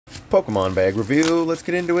Pokemon bag review. Let's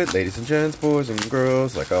get into it, ladies and gents, boys and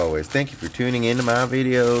girls. Like always, thank you for tuning into my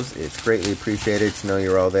videos. It's greatly appreciated to know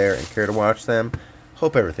you're all there and care to watch them.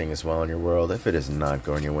 Hope everything is well in your world. If it is not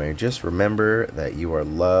going your way, just remember that you are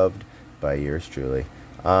loved by yours truly.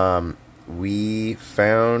 We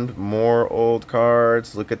found more old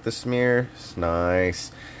cards. Look at the smear. It's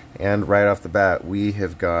nice. And right off the bat, we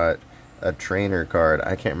have got a trainer card.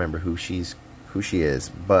 I can't remember who she is,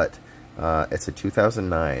 but it's a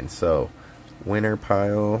 2009, so winner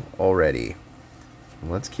pile already.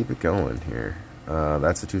 Let's keep it going here.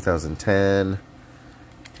 That's a 2010,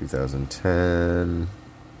 2010,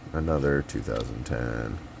 another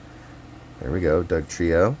 2010. There we go, Doug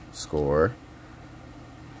Trio, score.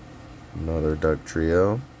 Another Doug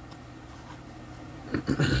Trio.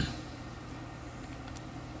 These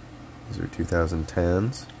are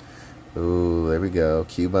 2010s. Ooh, there we go,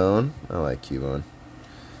 Cubone. I like Cubone.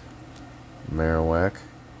 Marowak.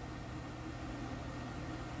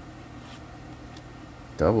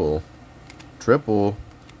 Double. Triple.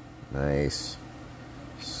 Nice.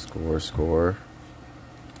 Score.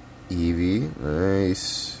 Eevee.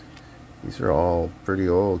 Nice. These are all pretty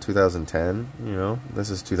old. 2010, you know. This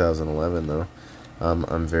is 2011, though.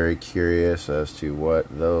 I'm very curious as to what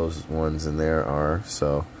those ones in there are.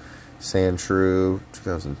 So, Sandshrew,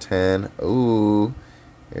 2010. Ooh,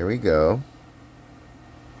 there we go.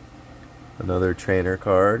 Another trainer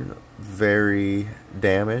card, very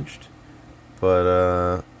damaged,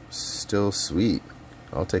 but still sweet.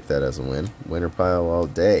 I'll take that as a win. Winner pile all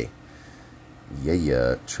day.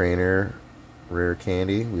 Yeah. Trainer, rare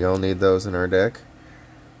candy. We all need those in our deck.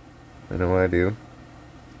 I know I do.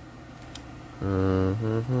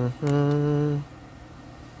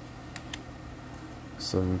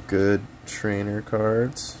 Some good trainer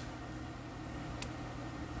cards.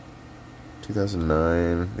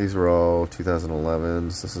 2009. These were all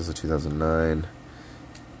 2011s. This is a 2009.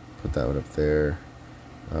 Put that one up there.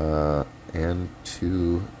 And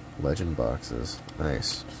 2 legend boxes.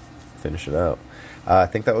 Nice. Finish it out. I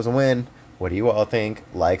think that was a win. What do you all think?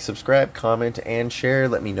 Like, subscribe, comment, and share.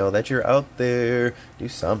 Let me know that you're out there. Do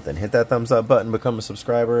something. Hit that thumbs up button. Become a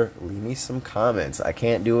subscriber. Leave me some comments. I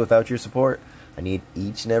can't do it without your support. I need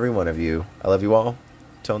each and every one of you. I love you all.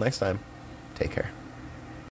 Till next time. Take care.